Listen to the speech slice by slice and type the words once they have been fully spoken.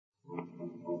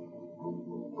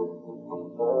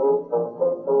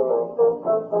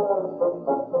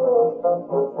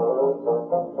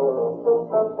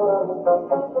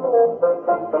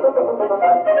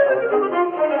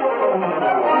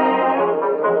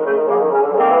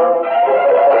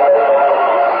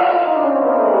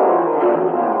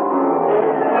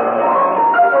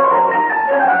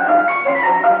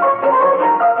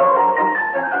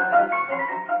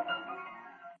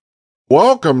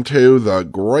Welcome to the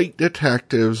Great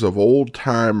Detectives of Old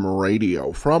Time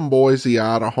Radio. From Boise,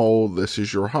 Idaho, this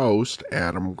is your host,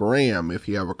 Adam Graham. If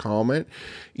you have a comment,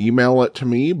 email it to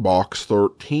me,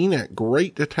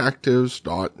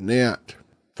 box13@greatdetectives.net.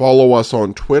 Follow us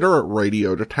on Twitter at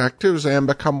Radio Detectives and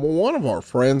become one of our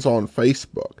friends on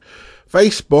Facebook,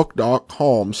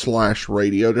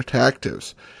 facebook.com/Radio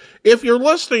Detectives. If you're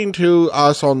listening to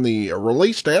us on the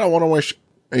release date, I want to wish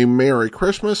a Merry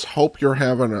Christmas. Hope you're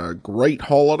having a great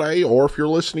holiday, or if you're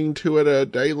listening to it a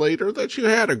day later, that you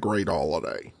had a great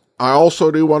holiday. I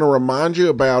also do want to remind you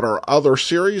about our other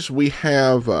series. We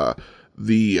have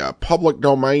the public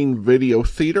domain video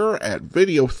theater at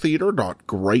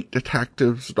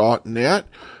videotheater.greatdetectives.net,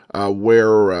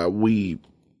 where we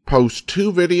post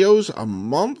 2 videos a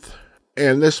month.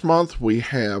 And this month we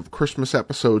have Christmas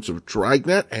episodes of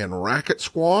Dragnet and Racket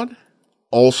Squad.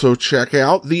 Also check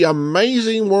out The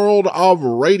Amazing World of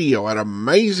Radio at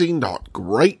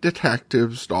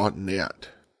amazing.greatdetectives.net.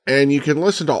 And you can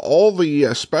listen to all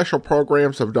the special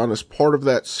programs I've done as part of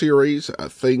that series,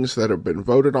 things that have been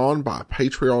voted on by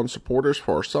Patreon supporters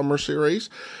for our summer series,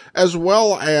 as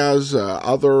well as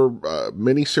other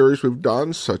mini-series we've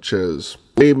done, such as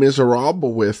Les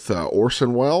Miserables with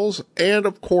Orson Welles, and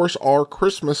of course our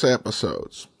Christmas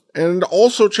episodes. And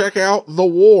also check out The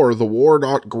War,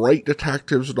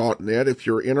 thewar.greatdetectives.net, if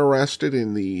you're interested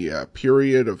in the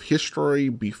period of history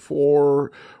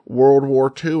before World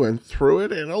War II and through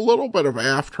it, and a little bit of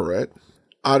after it.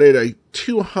 I did a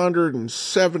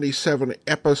 277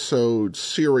 episode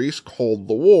series called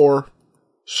The War,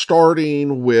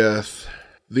 starting with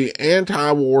the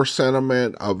anti-war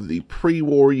sentiment of the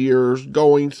pre-war years,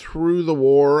 going through the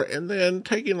war, and then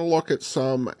taking a look at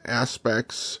some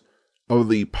aspects of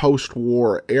the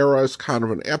post-war era as kind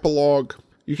of an epilogue.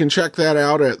 You can check that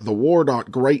out at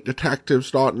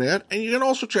thewar.greatdetectives.net, and you can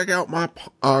also check out my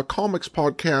comics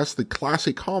podcast, the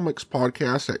Classy Comics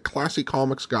Podcast, at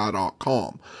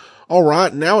classycomicsguy.com. All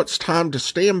right, now it's time to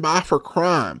stand by for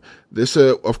crime. This,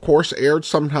 of course, aired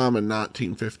sometime in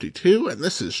 1952, and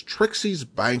this is Trixie's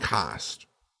Bank Heist.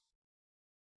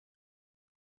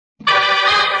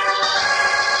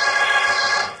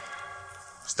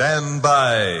 Stand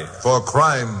by for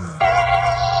crime.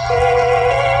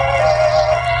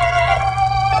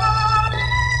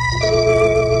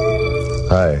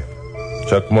 Hi,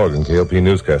 Chuck Morgan, KLP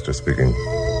newscaster speaking.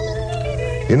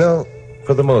 You know,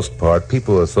 for the most part,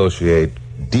 people associate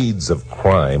deeds of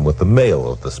crime with the male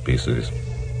of the species.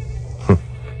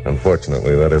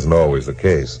 Unfortunately, that isn't always the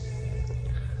case.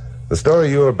 The story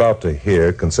you're about to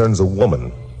hear concerns a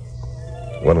woman,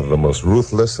 one of the most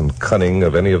ruthless and cunning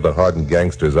of any of the hardened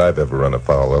gangsters I've ever run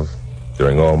afoul of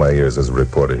during all my years as a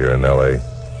reporter here in L.A.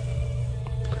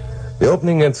 The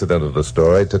opening incident of the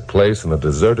story took place in a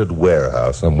deserted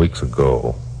warehouse some weeks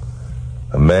ago.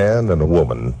 A man and a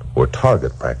woman were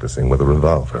target practicing with a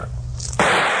revolver.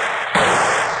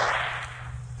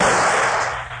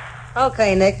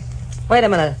 Okay, Nick. Wait a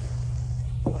minute.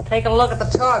 Take a look at the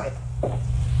target.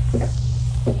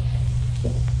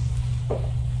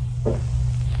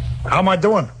 How am I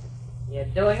doing? You're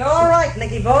doing all right,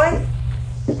 Nicky boy.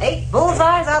 8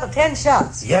 bullseyes out of 10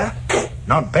 shots. Yeah?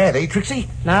 Not bad, eh, Trixie?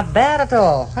 Not bad at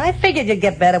all. I figured you'd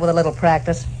get better with a little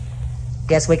practice.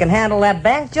 Guess we can handle that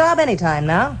bank job anytime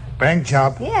now. Bank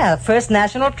job? Yeah, First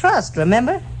National Trust,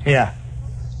 remember? Yeah,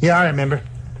 I remember.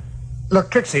 Look,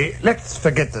 Trixie, let's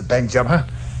forget the bank job, huh?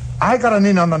 I got an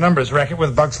in on the numbers racket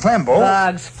with Bugs Flambeau.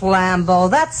 Bugs Flambeau,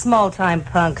 that small-time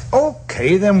punk.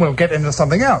 Okay, then we'll get into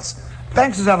something else.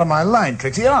 Banks is out of my line,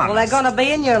 Trixie, honest. Well, they're gonna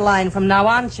be in your line from now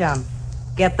on, chum.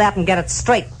 Get that and get it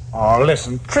straight. Oh,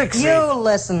 listen, Trixie. You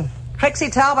listen. Trixie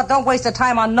Talbot, don't waste your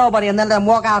time on nobody and then let him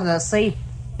walk out in the sea.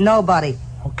 Nobody.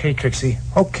 Okay, Trixie,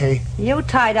 okay. You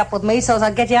tied up with me so as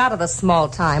I'd get you out of the small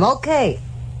time. Okay.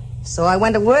 So I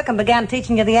went to work and began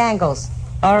teaching you the angles.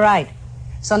 All right.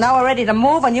 So now we're ready to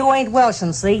move and you ain't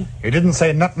Welshing, see? You didn't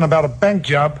say nothing about a bank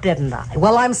job. Didn't I?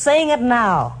 Well, I'm saying it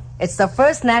now. It's the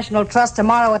First National Trust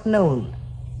tomorrow at noon.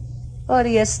 Or do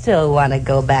you still want to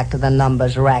go back to the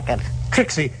numbers racket?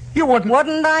 Trixie, you wouldn't...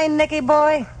 Wouldn't I, Nicky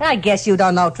boy? I guess you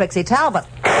don't know Trixie Talbot.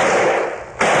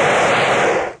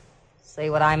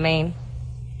 See what I mean?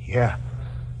 Yeah,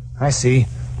 I see.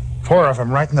 4 of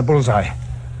them right in the bullseye.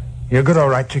 You're good all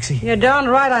right, Trixie. You're darn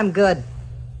right I'm good.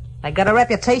 I got a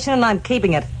reputation and I'm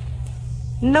keeping it.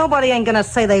 Nobody ain't gonna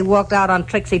say they walked out on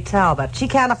Trixie Talbot. She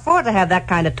can't afford to have that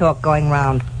kind of talk going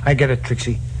round. I get it,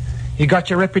 Trixie. You got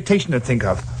your reputation to think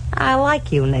of. I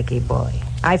like you, Nicky boy.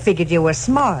 I figured you were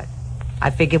smart.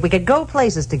 I figured we could go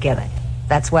places together.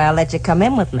 That's why I let you come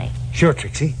in with me. Sure,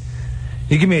 Trixie.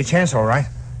 You give me a chance, all right.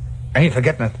 I ain't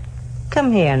forgetting it.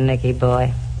 Come here, Nicky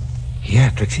boy. Yeah,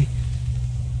 Trixie.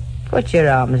 Put your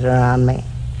arms around me.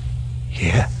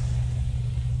 Yeah.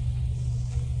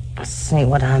 See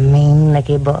what I mean,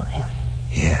 Nicky boy?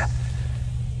 Yeah.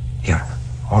 You're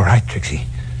all right, Trixie.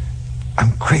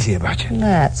 I'm crazy about you.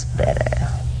 That's better.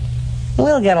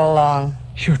 We'll get along.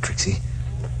 Sure, Trixie.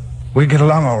 We'll get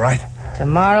along all right.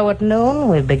 Tomorrow at noon,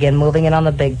 we begin moving in on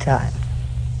the big time.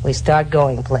 We start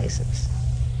going places.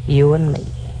 You and me.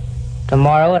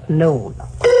 Tomorrow at noon.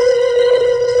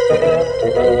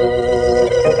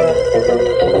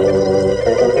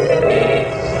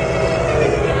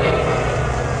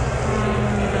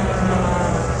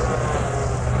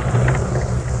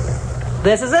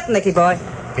 This is it, Nicky boy.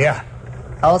 Yeah.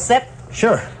 All set?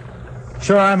 Sure.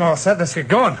 Sure, I'm all set. Let's get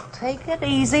going. Take it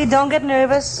easy. Don't get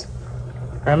nervous.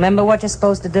 Remember what you're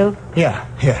supposed to do? Yeah.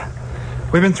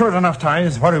 We've been through it enough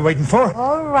times. What are we waiting for?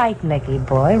 All right, Nicky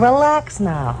boy. Relax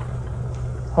now.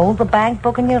 Hold the bank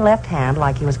book in your left hand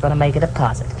like you was going to make a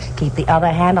deposit. Keep the other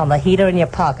hand on the heater in your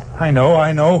pocket. I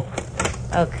know.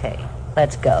 Okay,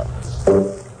 let's go.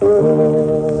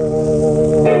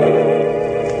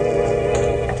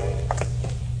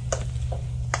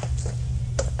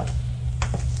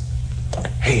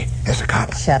 Hey, there's a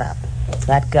cop. Shut up.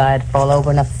 That guy'd fall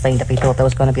over in a faint if he thought there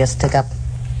was going to be a stick-up.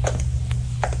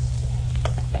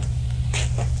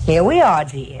 Here we are,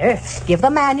 dear. Give the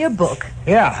man your book.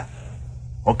 Yeah.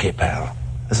 Okay, pal.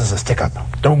 This is a stick-up.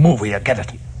 Don't move, will you? Get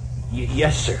it.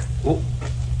 Yes, sir.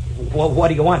 What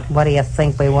do you want? What do you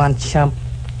think we want, chump?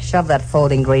 Shove that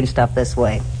folding green stuff this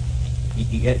way.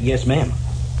 Yes, ma'am.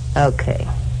 Okay.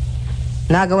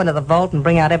 Now go into the vault and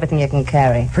bring out everything you can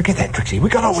carry. Forget that, Trixie. We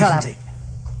got all we Shut can up. take.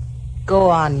 Go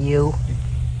on, you.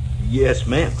 Yes,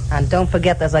 ma'am. And don't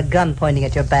forget there's a gun pointing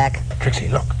at your back. Trixie,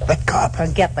 look. That cop.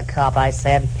 Forget the cop, I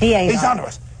said. He ain't He's onto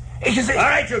us. He can see. All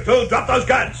right, you two, drop those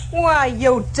guns. Why,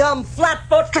 you dumb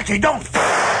flatfoot. Trixie, don't.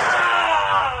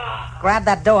 Grab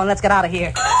that door and let's get out of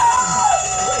here.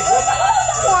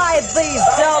 Why, these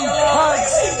dumb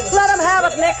punks. Let them have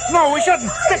it, Nick. No, we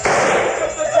shouldn't. Give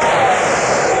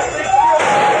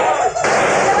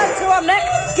it to him, Nick.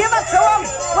 Give it to him.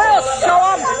 We'll show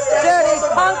him. Dirty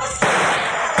punks.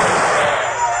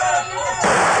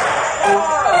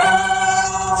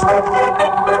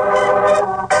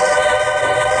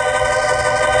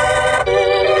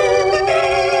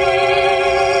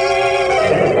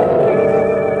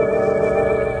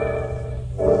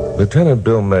 Lieutenant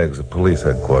Bill Meggs of police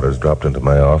headquarters dropped into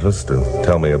my office to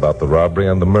tell me about the robbery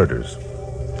and the murders.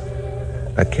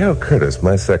 Now, Carol Curtis,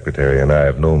 my secretary, and I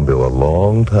have known Bill a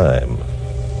long time.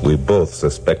 We both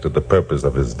suspected the purpose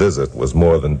of his visit was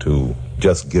more than to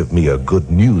just give me a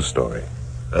good news story.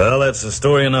 Well, that's the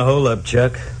story in the hole-up,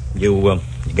 Chuck. You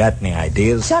got any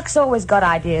ideas? Chuck's always got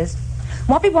ideas.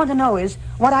 What we want to know is,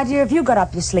 what idea have you got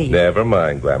up your sleeve? Never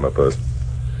mind, Glamourpuss.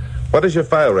 What does your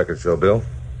file record show, Bill?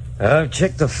 I've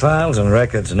checked the files and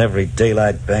records in every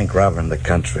daylight bank robber in the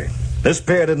country. This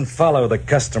pair didn't follow the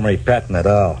customary pattern at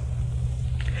all.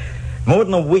 More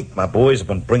than a week, my boys have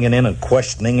been bringing in and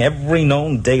questioning every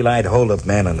known daylight hold-up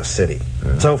man in the city.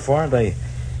 So far, they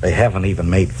haven't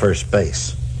even made first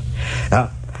base.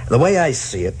 Now, the way I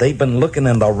see it, they've been looking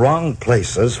in the wrong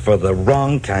places for the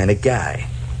wrong kind of guy.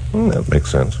 That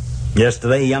makes sense.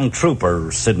 Yesterday, a young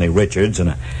trooper, Sidney Richards,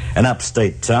 in an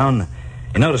upstate town,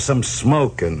 he noticed some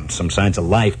smoke and some signs of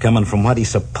life coming from what he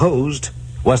supposed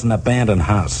was an abandoned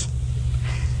house.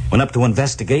 Went up to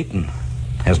investigate and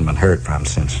hasn't been heard from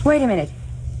since. Wait a minute.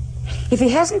 If he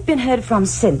hasn't been heard from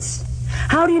since,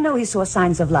 how do you know he saw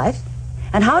signs of life?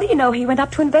 And how do you know he went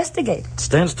up to investigate? It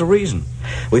stands to reason.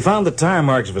 We found the tire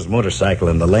marks of his motorcycle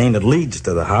in the lane that leads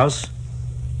to the house,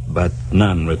 but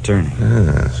none returning.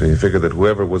 So you figure that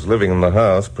whoever was living in the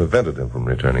house prevented him from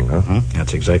returning, huh?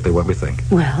 That's exactly what we think.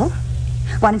 Well,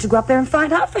 why don't you go up there and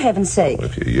find out, for heaven's sake?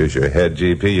 If you use your head,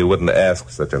 GP, you wouldn't ask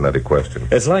such a nutty question.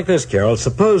 It's like this, Carol.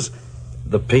 Suppose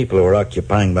the people who are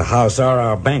occupying the house are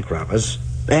our bank robbers,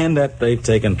 and that they've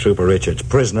taken Trooper Richards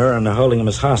prisoner and are holding him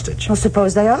as hostage. Well,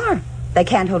 suppose they are. They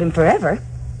can't hold him forever.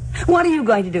 What are you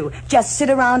going to do? Just sit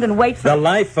around and wait for... The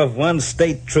life of one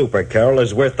state trooper, Carol,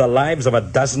 is worth the lives of a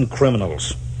dozen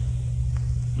criminals.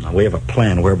 Now, we have a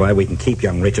plan whereby we can keep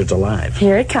young Richards alive.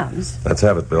 Here it comes. Let's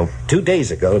have it, Bill. 2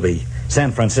 days ago, the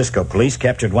San Francisco police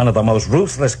captured one of the most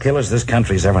ruthless killers this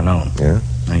country's ever known. Yeah?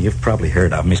 Now, you've probably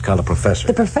heard of him. He's called the Professor.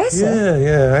 The professor?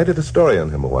 Yeah. I did a story on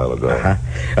him a while ago.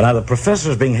 And now, the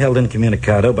Professor's being held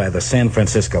incommunicado by the San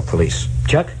Francisco police.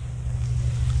 Chuck,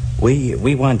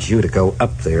 we want you to go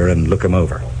up there and look him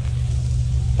over.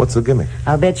 What's the gimmick?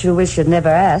 I'll bet you wish you'd never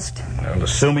asked. Well,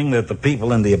 assuming that the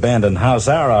people in the abandoned house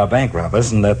are our bank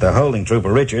robbers and that they're holding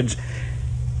Trooper Richards,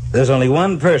 There's only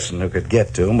one person who could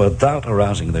get to them without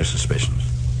arousing their suspicions.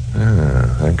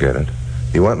 I get it.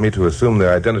 You want me to assume the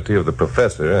identity of the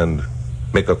professor and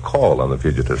make a call on the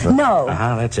fugitives, huh? No.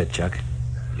 That's it, Chuck.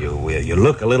 You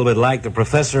look a little bit like the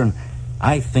professor, and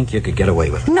I think you could get away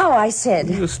with it. No, I said.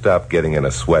 You stop getting in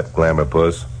a sweat, Glamour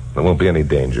Puss. There won't be any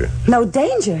danger. No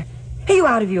danger? Are you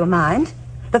out of your mind?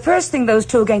 The first thing those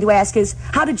two are going to ask is,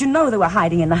 how did you know they were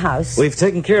hiding in the house? We've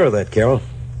taken care of that, Carol.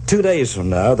 2 days from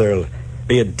now, there'll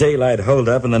be a daylight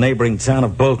holdup in the neighboring town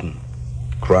of Bolton.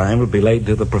 Crime will be laid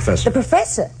to the professor. The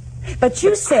professor? But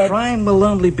you said... Crime will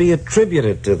only be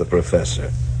attributed to the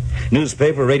professor.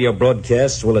 Newspaper, radio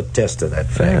broadcasts will attest to that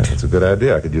fact. That's a good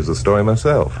idea. I could use the story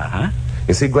myself. Uh-huh.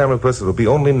 You see, Glamour Puss, it'll be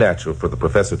only natural for the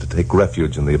professor to take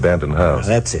refuge in the abandoned house.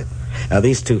 That's it. Now,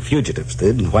 these two fugitives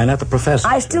did, and why not the professor?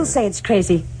 I still say it's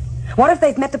crazy. What if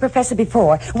they've met the professor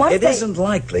before? What if It isn't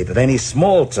likely that any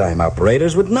small-time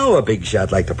operators would know a big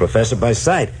shot like the professor by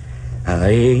sight.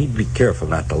 He'd be careful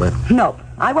not to let him. No,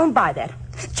 I won't buy that.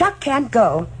 Chuck can't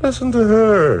go. Listen to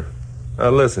her. Now,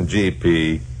 listen,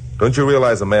 GP. Don't you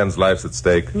realize a man's life's at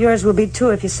stake? Yours will be too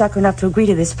if you're sucker enough to agree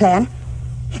to this plan.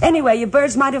 Anyway, your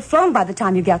birds might have flown by the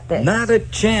time you got there. Not a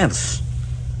chance.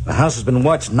 The house has been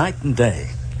watched night and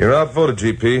day. You're outvoted,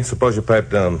 GP. Suppose you pipe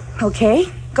down. Okay,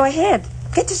 go ahead.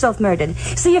 Get yourself murdered.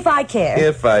 See if I care.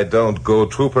 If I don't go,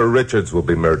 Trooper Richards will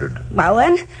be murdered. Well,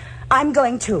 then, I'm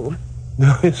going too.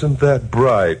 No, isn't that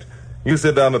bright? You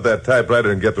sit down at that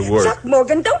typewriter and get to work. Chuck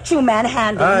Morgan, don't you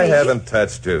manhandle me. I haven't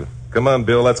touched you. Come on,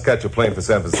 Bill. Let's catch a plane for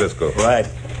San Francisco. Right.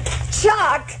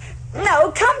 Chuck!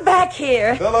 No, come back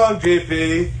here. So long,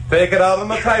 GP. Take it out on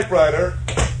the typewriter.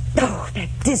 Oh, that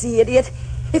dizzy idiot.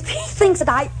 If he thinks that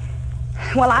I...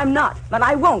 Well, I'm not, but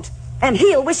I won't. And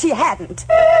he'll wish he hadn't.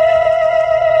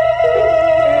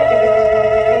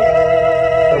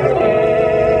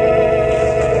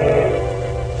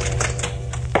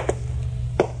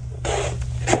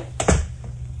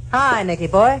 Hi, Nicky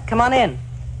boy. Come on in.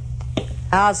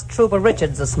 How's Trooper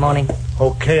Richards this morning?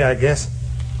 Okay, I guess.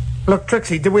 Look,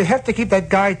 Trixie, do we have to keep that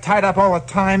guy tied up all the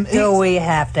time? Do we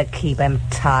have to keep him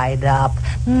tied up?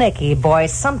 Nicky boy,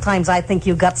 sometimes I think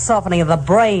you got softening of the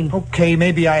brain. Okay,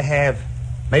 maybe I have.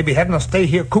 Maybe having to stay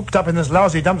here cooped up in this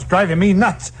lousy dump's driving me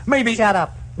nuts. Maybe... Shut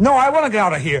up. No, I want to get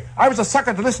out of here. I was a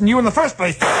sucker to listen to you in the first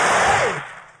place.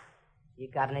 You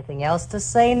got anything else to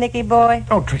say, Nicky boy?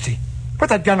 Oh, Trixie, put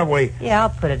that gun away. Yeah, I'll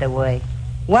put it away.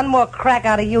 One more crack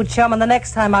out of you, chum, and the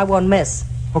next time I won't miss.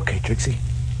 Okay, Trixie.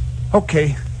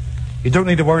 Okay. You don't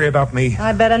need to worry about me.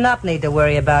 I better not need to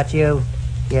worry about you,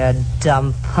 you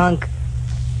dumb punk.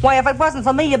 Why, if it wasn't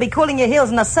for me, you'd be cooling your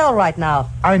heels in a cell right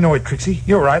now. I know it, Trixie.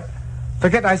 You're right.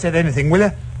 Forget I said anything, will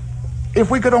you?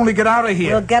 If we could only get out of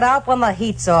here. We'll get out when the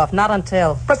heat's off, not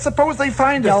until. But suppose they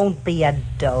find us. Don't be a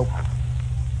dope.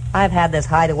 I've had this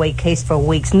hideaway case for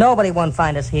weeks. Nobody won't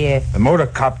find us here. The motor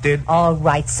cop did. All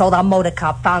right, so the motor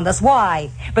cop found us. Why?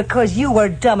 Because you were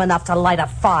dumb enough to light a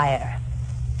fire.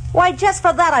 Why, just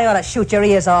for that I ought to shoot your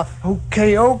ears off.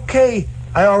 Okay.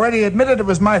 I already admitted it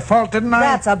was my fault, didn't I?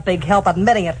 That's a big help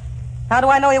admitting it. How do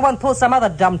I know you won't pull some other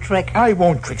dumb trick? I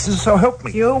won't, Trixie, so help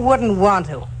me. You wouldn't want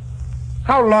to.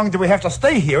 How long do we have to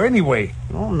stay here anyway?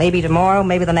 Well, maybe tomorrow,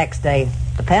 maybe the next day.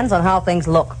 Depends on how things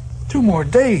look. 2 more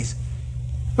days.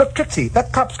 Look, Trixie,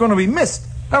 that cop's going to be missed.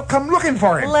 They'll come looking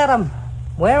for him. Let him.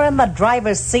 We're in the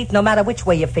driver's seat no matter which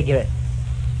way you figure it.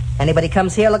 Anybody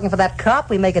comes here looking for that cop,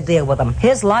 we make a deal with him.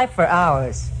 His life for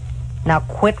ours. Now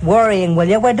quit worrying, will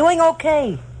you? We're doing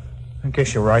okay. I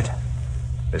guess you're right.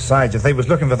 Besides, if they was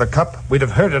looking for the cop, we'd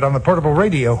have heard it on the portable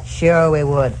radio. Sure we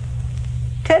would.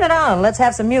 Turn it on. Let's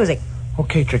have some music.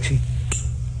 Okay, Trixie.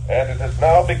 And it has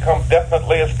now become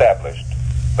definitely established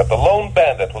that the lone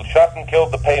bandit who shot and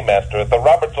killed the paymaster at the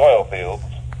Roberts oil fields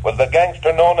was the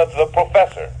gangster known as the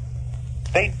Professor.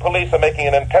 State police are making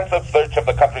an intensive search of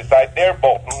the countryside near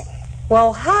Bolton.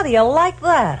 Well, how do you like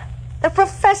that? The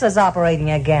Professor's operating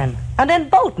again. And in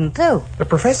Bolton, too. The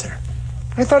Professor?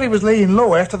 I thought he was laying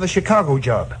low after the Chicago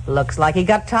job. Looks like he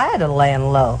got tired of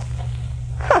laying low.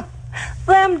 Huh.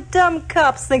 Them dumb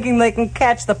cops thinking they can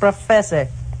catch the Professor.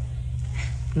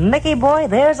 Nicky boy,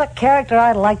 there's a character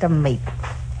I'd like to meet.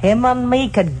 Him and me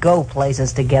could go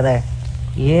places together.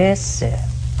 Yes, sir.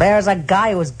 There's a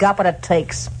guy who's got what it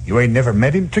takes. You ain't never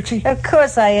met him, Trixie? Of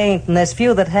course I ain't, and there's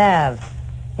few that have.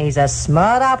 He's a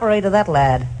smart operator, that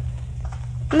lad.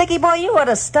 Nicky boy, you ought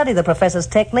to study the Professor's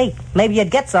technique. Maybe you'd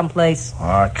get someplace.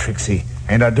 Trixie,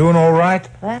 ain't I doing all right?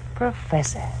 That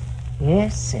Professor.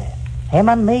 Yes, sir. Him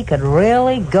and me could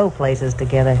really go places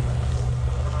together.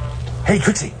 Hey,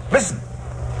 Trixie, listen.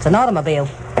 It's an automobile.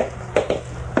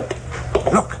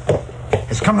 Look,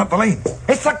 it's coming up the lane.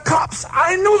 It's the cops.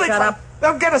 I knew they'd... Shut up.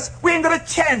 They'll get us. We ain't got a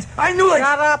chance. I knew it.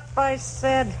 Shut up, I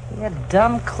said. You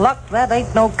dumb cluck. That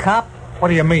ain't no cop. What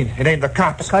do you mean? It ain't the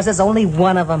cops. Because there's only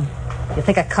one of them. You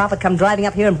think a cop would come driving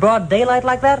up here in broad daylight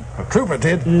like that? A trooper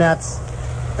did. Nuts.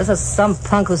 This is some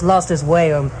punk who's lost his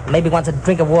way or maybe wants a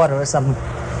drink of water or something.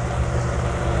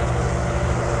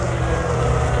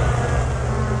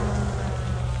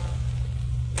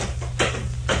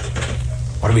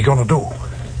 What are we gonna do?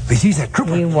 If he sees that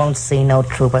trooper... We won't see no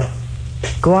trooper.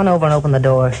 Go on over and open the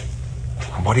door.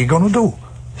 What are you gonna do?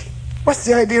 What's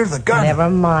the idea of the gun? Never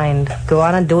mind. Go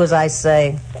on and do as I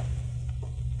say.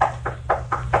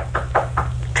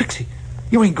 Trixie,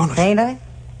 you ain't gonna... Ain't I?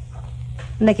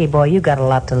 Nicky boy, you got a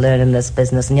lot to learn in this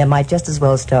business, and you might just as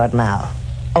well start now.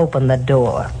 Open the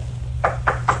door.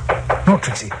 No,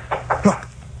 Trixie. Look,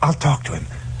 I'll talk to him.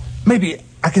 Maybe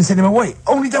I can send him away.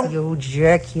 Only don't... You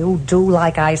jerk, you do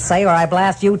like I say, or I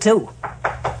blast you too.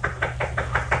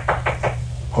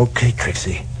 Okay,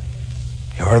 Trixie.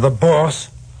 You're the boss.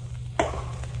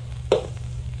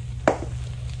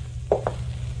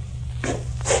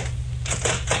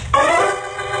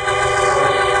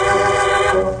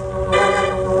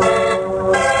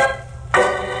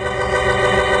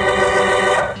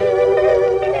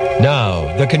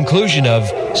 Now, the conclusion of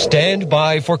Stand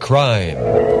By for Crime.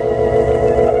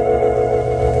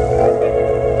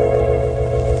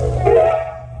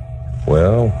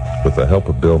 Well, with the help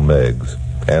of Bill Meggs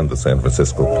and the San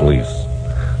Francisco police,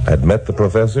 I'd met the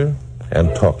professor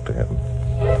and talked to him.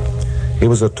 He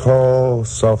was a tall,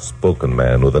 soft-spoken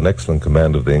man with an excellent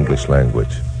command of the English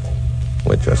language,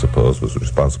 which I suppose was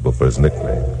responsible for his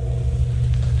nickname.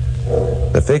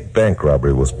 The fake bank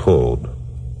robbery was pulled,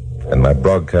 and my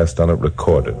broadcast on it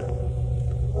recorded.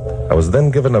 I was then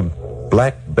given a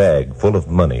black bag full of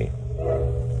money,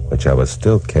 which I was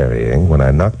still carrying when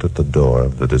I knocked at the door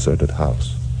of the deserted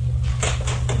house.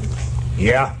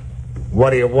 Yeah?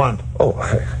 What do you want? Oh,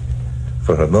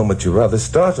 for a moment you rather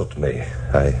startled me.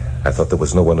 I thought there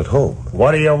was no one at home.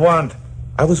 What do you want?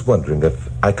 I was wondering if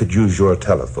I could use your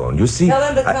telephone. You see... Tell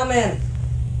him to come in.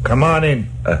 Come on in.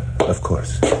 Of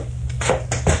course.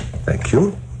 Thank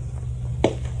you.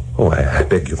 Oh, I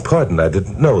beg your pardon. I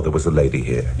didn't know there was a lady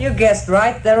here. You guessed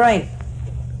right, there ain't.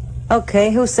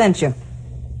 Okay, who sent you?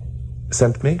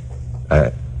 Sent me?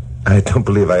 I don't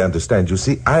believe I understand. You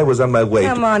see, I was on my way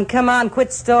Come on,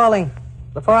 quit stalling.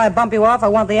 Before I bump you off, I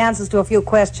want the answers to a few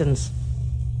questions.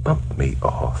 Bump me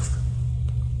off?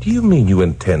 Do you mean you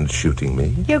intend shooting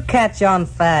me? You catch on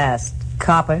fast,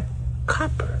 copper.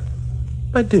 Copper?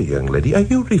 My dear young lady, are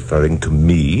you referring to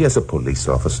me as a police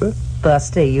officer?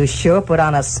 Busty, you sure put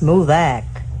on a smooth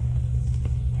act.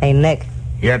 Hey, Nick.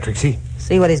 Yeah, Trixie?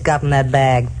 See what he's got in that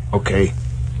bag. Okay.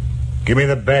 Give me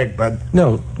the bag, bud.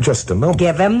 No, just a moment.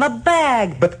 Give him the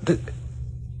bag. But...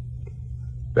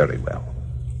 Very well.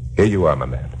 Here you are, my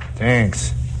man.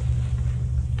 Thanks.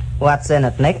 What's in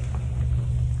it, Nick?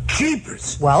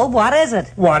 Jeepers! Well, what is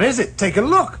it? What is it? Take a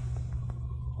look.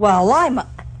 Well,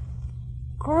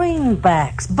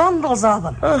 greenbacks, bundles of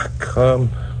them. Oh,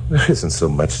 come. There isn't so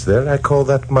much there. I call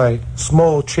that my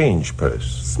small change purse.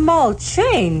 Small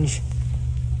change?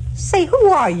 Say, who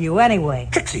are you, anyway?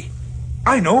 Trixie,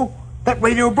 I know. That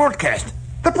radio broadcast.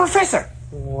 The professor.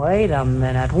 Wait a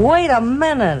minute.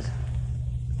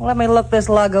 Let me look this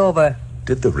lug over.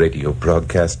 Did the radio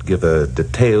broadcast give a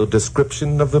detailed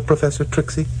description of the professor,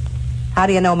 Trixie? How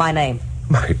do you know my name?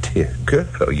 My dear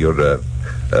girl, your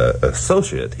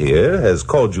associate here has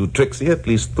called you Trixie at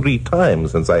least 3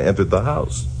 times since I entered the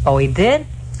house. Oh, he did?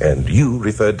 And you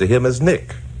referred to him as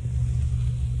Nick.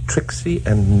 Trixie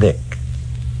and Nick.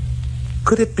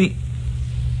 Could it be...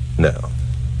 No.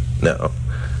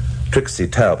 Trixie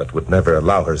Talbot would never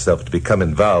allow herself to become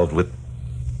involved with...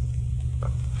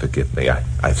 Forgive me,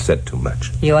 I've said too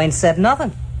much. You ain't said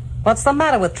nothing. What's the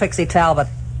matter with Trixie Talbot?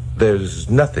 There's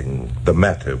nothing the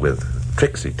matter with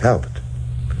Trixie Talbot.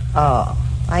 Oh,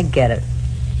 I get it.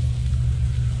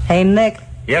 Hey, Nick.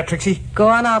 Yeah, Trixie? Go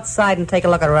on outside and take a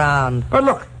look around. Oh,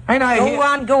 look, ain't I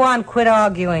here? Go on, quit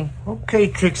arguing. Okay,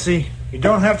 Trixie. You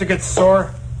don't have to get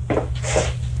sore.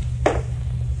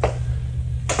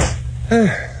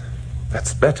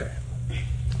 That's better.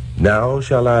 Now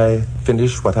shall I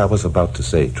finish what I was about to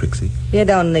say, Trixie? You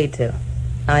don't need to.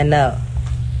 I know.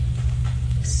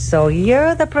 So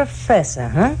you're the professor,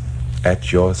 huh?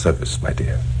 At your service, my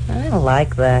dear. I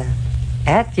like that.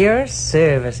 At your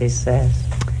service, he says.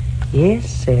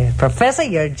 Yes, sir. Professor,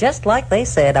 you're just like they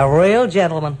said, a real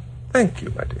gentleman. Thank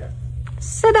you, my dear.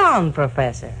 Sit down,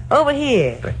 Professor. Over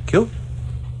here. Thank you.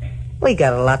 We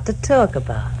got a lot to talk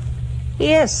about.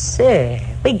 Yes, sir.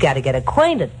 We got to get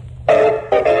acquainted.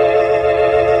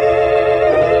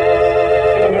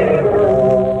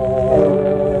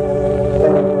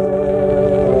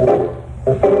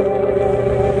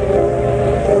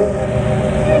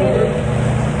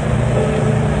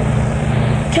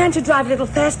 Can't you drive a little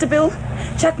faster, Bill?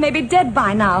 Chuck may be dead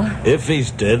by now. If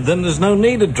he's dead, then there's no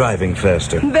need of driving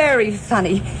faster. Very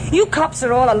funny. You cops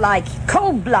are all alike,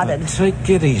 cold-blooded. Take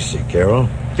it easy, Carol.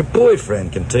 Your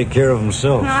boyfriend can take care of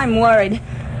himself. I'm worried.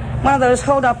 One of those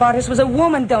hold-up artists was a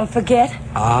woman, don't forget.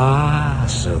 Ah,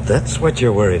 so that's what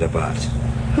you're worried about.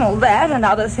 Well, that and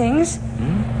other things.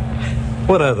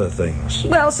 What other things?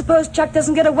 Well, suppose Chuck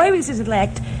doesn't get away with his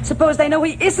elect. Suppose they know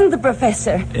he isn't the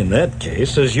professor. In that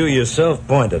case, as you yourself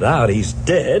pointed out, he's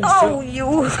dead. Oh,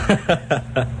 you...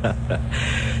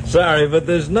 Sorry, but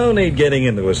there's no need getting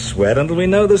into a sweat until we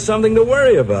know there's something to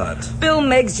worry about. Bill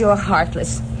Meggs, you're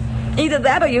heartless. Either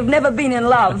that or you've never been in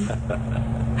love.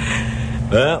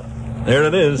 Well, there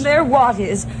it is. There what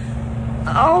is?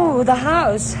 Oh, the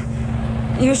house.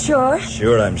 You sure?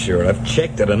 Sure, I'm sure. I've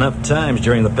checked it enough times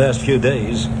during the past few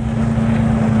days.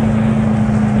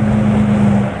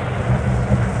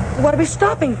 What are we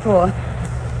stopping for?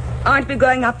 Aren't we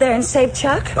going up there and save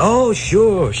Chuck? Oh,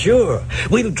 sure.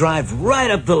 We'll drive right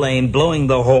up the lane, blowing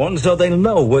the horn so they'll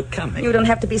know we're coming. You don't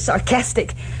have to be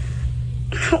sarcastic.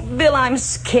 Bill, I'm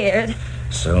scared.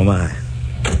 So am I.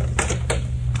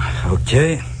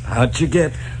 Okay, out you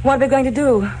get. What are we going to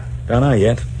do? Don't know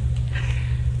yet.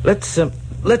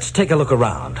 Let's take a look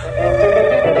around.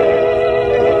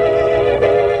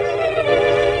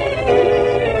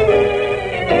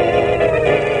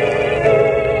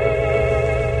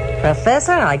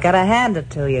 Professor, I gotta hand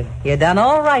it to you. You done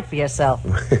all right for yourself.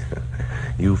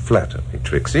 You flatter me,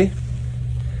 Trixie.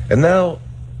 And now,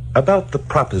 about the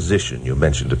proposition you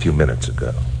mentioned a few minutes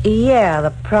ago. Yeah,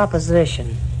 the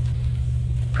proposition.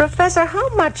 Professor, how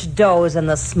much dough is in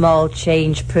the small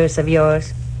change purse of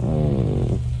yours?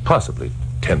 Possibly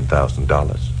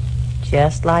 $10,000.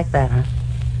 Just like that, huh?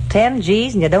 10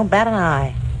 G's and you don't bat an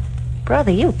eye.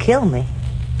 Brother, you kill me.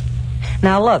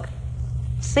 Now look,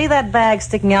 see that bag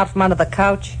sticking out from under the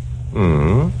couch?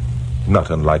 Not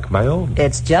unlike my own.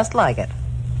 It's just like it.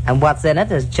 And what's in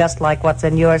it is just like what's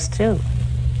in yours, too.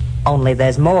 Only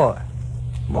there's more.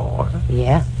 More?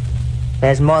 Yeah.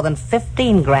 There's more than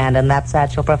 15 grand in that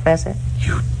satchel, Professor.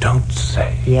 You don't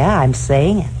say. Yeah, I'm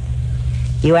saying it.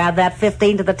 You add that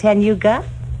 15 to the 10 you got,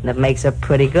 and it makes a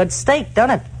pretty good steak,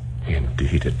 don't it?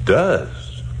 Indeed it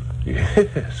does.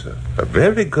 Yes, a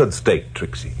very good steak,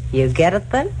 Trixie. You get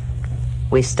it, then?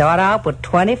 We start out with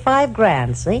 25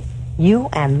 grand, see? You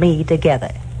and me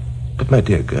together. But, my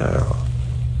dear girl,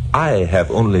 I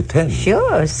have only 10.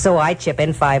 Sure, so I chip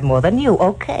in 5 more than you,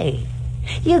 okay.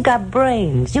 You got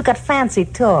brains, you got fancy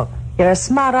talk. You're a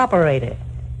smart operator.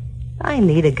 I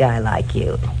need a guy like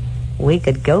you. We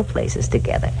could go places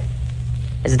together.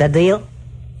 Is it a deal?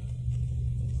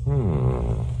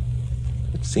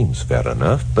 It seems fair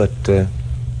enough, but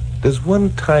there's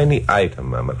one tiny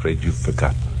item I'm afraid you've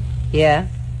forgotten. Yeah?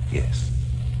 Yes.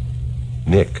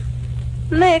 Nick.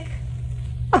 Nick?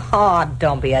 Oh,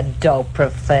 don't be a dope,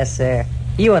 Professor.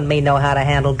 You and me know how to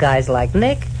handle guys like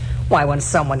Nick. Why, when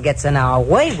someone gets in our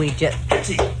way, we just...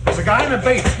 Trixie, there's a guy in a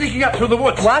bait sneaking up through the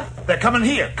woods. What? They're coming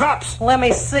here. Cops. Let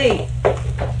me see.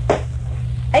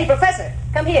 Hey, Professor,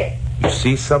 come here. You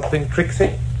see something,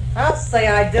 Trixie? I'll say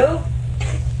I do.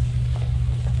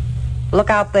 Look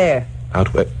out there.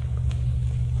 Out where?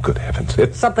 Good heavens.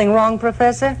 It's... Something wrong,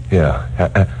 Professor? Yeah.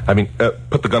 I mean,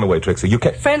 put the gun away, Trixie. You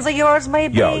can't... Friends of yours,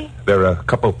 maybe? Yeah, they're a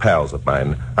couple pals of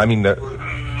mine. I mean,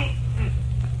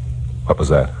 what was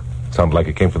that? Sounded like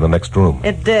it came from the next room.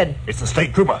 It did. It's the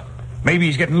state trooper. Maybe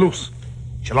he's getting loose.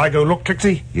 Shall I go look,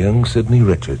 Trixie? Young Sidney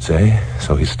Richards, eh?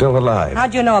 So he's still alive.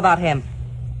 How'd you know about him?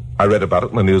 I read about it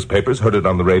in the newspapers, heard it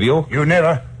on the radio. You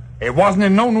never. It wasn't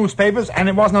in no newspapers, and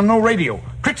it wasn't on no radio.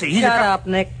 Trixie, he's Shut up,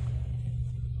 Nick.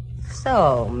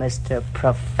 So, Mr.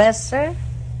 Professor,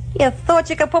 you thought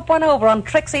you could put one over on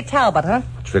Trixie Talbot, huh?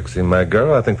 Trixie, my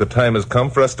girl, I think the time has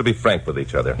come for us to be frank with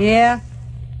each other. Yeah?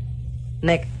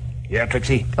 Nick, Yeah,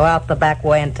 Trixie. go out the back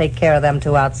way and take care of them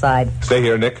two outside. Stay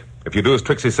here, Nick. If you do as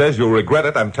Trixie says, you'll regret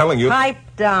it. I'm telling you. Pipe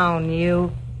down,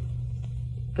 you.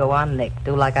 Go on, Nick.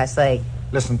 Do like I say.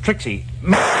 Listen, Trixie.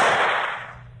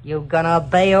 You gonna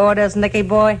obey orders, Nicky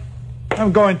boy?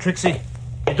 I'm going, Trixie.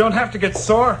 You don't have to get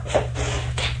sore.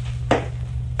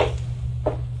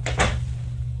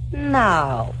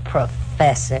 Now,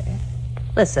 Professor,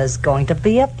 this is going to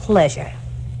be a pleasure.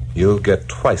 You'll get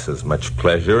twice as much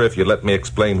pleasure if you let me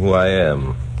explain who I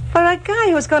am. For a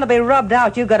guy who's going to be rubbed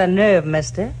out, you got a nerve,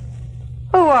 mister.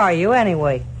 Who are you,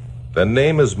 anyway? The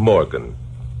name is Morgan.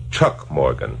 Chuck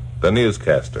Morgan, the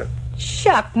newscaster.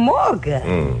 Chuck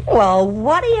Morgan? Well,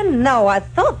 what do you know? I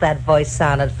thought that voice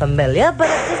sounded familiar, but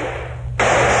it didn't...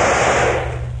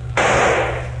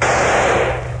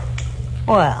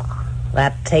 Well,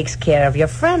 that takes care of your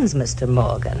friends, Mr.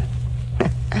 Morgan.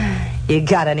 You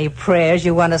got any prayers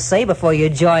you want to say before you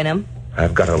join him?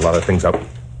 I've got a lot of things up.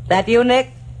 That you, Nick?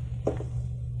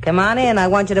 Come on in. I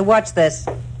want you to watch this.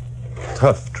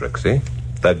 Tough, Trixie.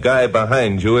 That guy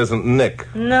behind you isn't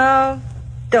Nick. No.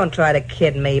 Don't try to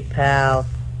kid me, pal.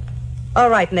 All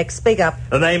right, Nick, speak up.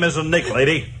 The name isn't Nick,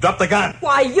 lady. Drop the gun.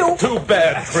 Why, you... Too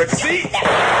bad, Trixie.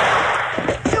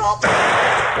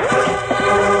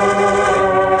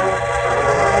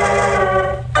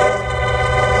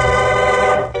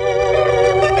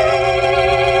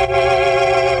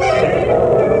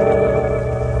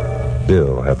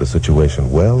 Bill had the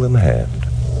situation well in hand.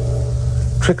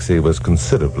 Trixie was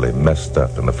considerably messed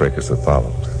up in the fracas that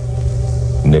followed.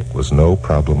 Nick was no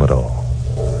problem at all.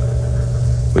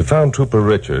 We found Trooper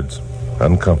Richards,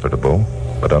 uncomfortable,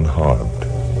 but unharmed.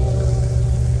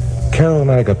 Carol and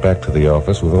I got back to the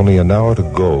office with only an hour to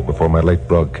go before my late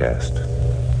broadcast.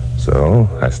 So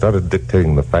I started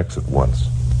dictating the facts at once.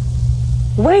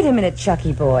 Wait a minute,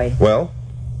 Chucky boy. Well?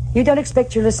 You don't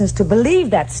expect your listeners to believe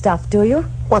that stuff, do you?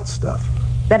 What stuff?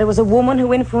 That it was a woman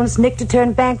who influenced Nick to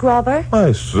turn bank robber?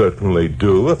 I certainly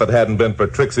do. If it hadn't been for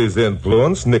Trixie's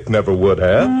influence, Nick never would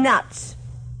have. Nuts.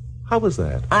 How was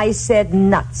that? I said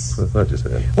nuts. I thought you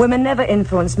said. Women never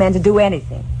influence men to do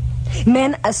anything.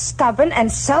 Men are stubborn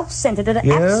and self-centered and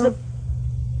absolute...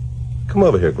 Come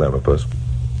over here, Glamour Puss.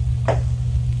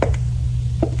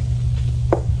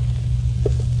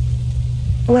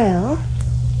 Well?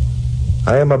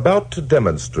 I am about to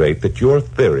demonstrate that your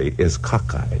theory is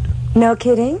cockeyed. No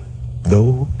kidding?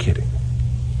 No kidding.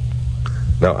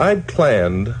 Now, I'd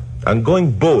planned on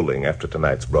going bowling after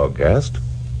tonight's broadcast.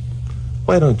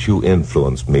 Why don't you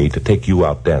influence me to take you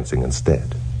out dancing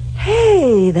instead?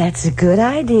 Hey, that's a good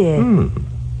idea.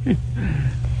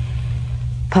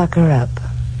 Pucker up.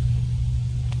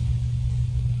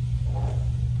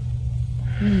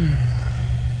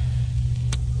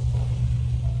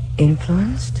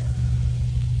 Influenced?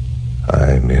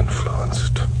 I'm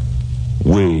influenced.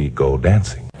 We go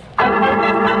dancing.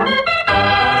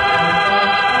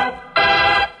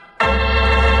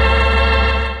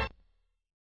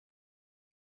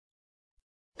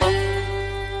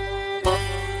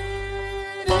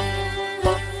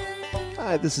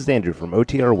 Hi, this is Andrew from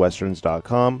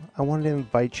OTRWesterns.com. I wanted to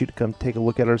invite you to come take a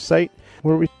look at our site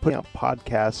where we put out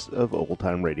podcasts of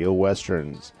old-time radio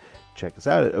westerns. Check us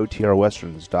out at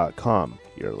OTRWesterns.com.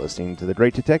 You're listening to The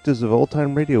Great Detectives of Old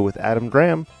Time Radio with Adam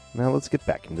Graham. Now let's get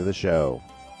back into the show.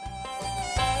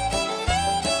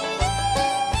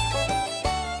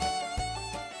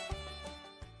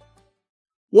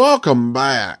 Welcome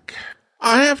back.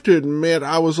 I have to admit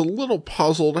I was a little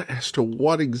puzzled as to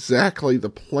what exactly the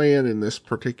plan in this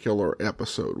particular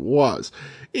episode was.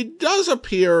 It does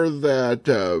appear that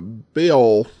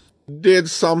Bill did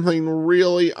something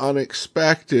really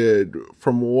unexpected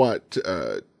from what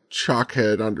Chuck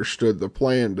had understood the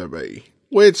plan to be,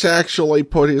 which actually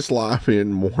put his life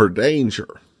in more danger.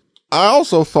 I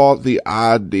also thought the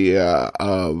idea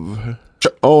of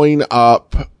showing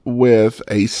up with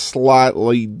a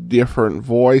slightly different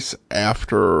voice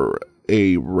after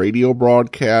a radio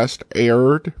broadcast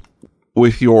aired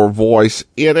with your voice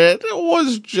in it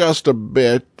was just a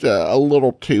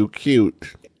little too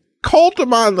cute. Called to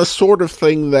mind the sort of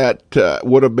thing that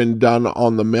would have been done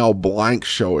on the Mel Blanc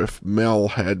show if Mel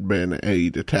had been a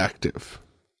detective.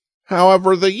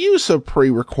 However, the use of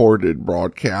pre-recorded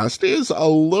broadcast is a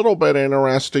little bit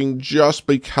interesting just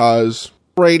because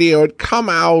radio had come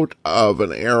out of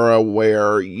an era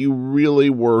where you really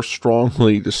were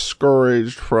strongly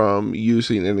discouraged from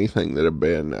using anything that had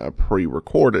been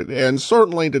pre-recorded. And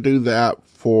certainly to do that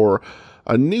for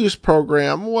a news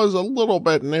program was a little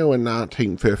bit new in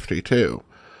 1952.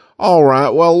 All right,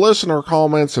 well, listener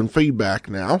comments and feedback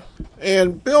now.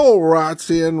 And Bill writes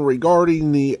in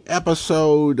regarding the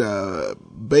episode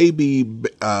Baby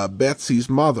Betsy's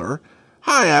Mother.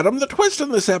 Hi, Adam. The twist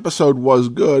in this episode was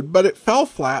good, but it fell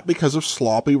flat because of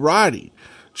sloppy writing.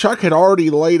 Chuck had already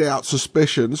laid out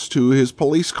suspicions to his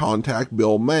police contact,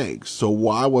 Bill Meggs, so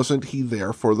why wasn't he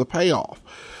there for the payoff?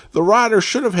 The writer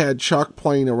should have had Chuck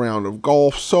playing a round of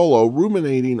golf solo,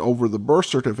 ruminating over the birth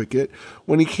certificate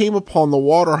when he came upon the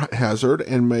water hazard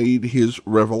and made his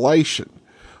revelation.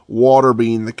 Water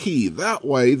being the key. That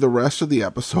way, the rest of the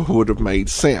episode would have made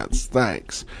sense.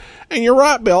 Thanks. And you're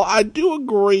right, Bill. I do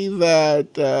agree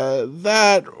that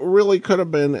that really could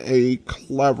have been a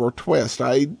clever twist.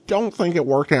 I don't think it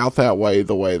worked out that way,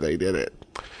 the way they did it.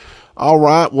 All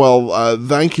right. Well,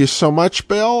 thank you so much,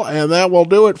 Bill. And that will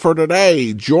do it for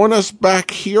today. Join us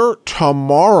back here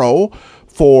tomorrow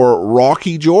for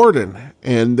Rocky Jordan.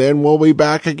 And then we'll be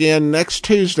back again next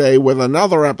Tuesday with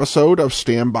another episode of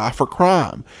Stand By for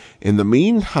Crime. In the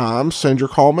meantime, send your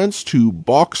comments to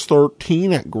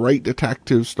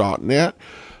box13@greatdetectives.net.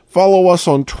 Follow us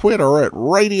on Twitter at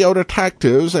Radio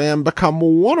Detectives and become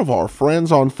one of our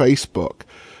friends on Facebook.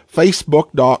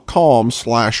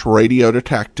 Facebook.com/Radio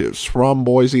Detectives. From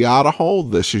Boise, Idaho,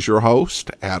 this is your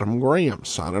host, Adam Graham,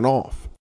 signing off.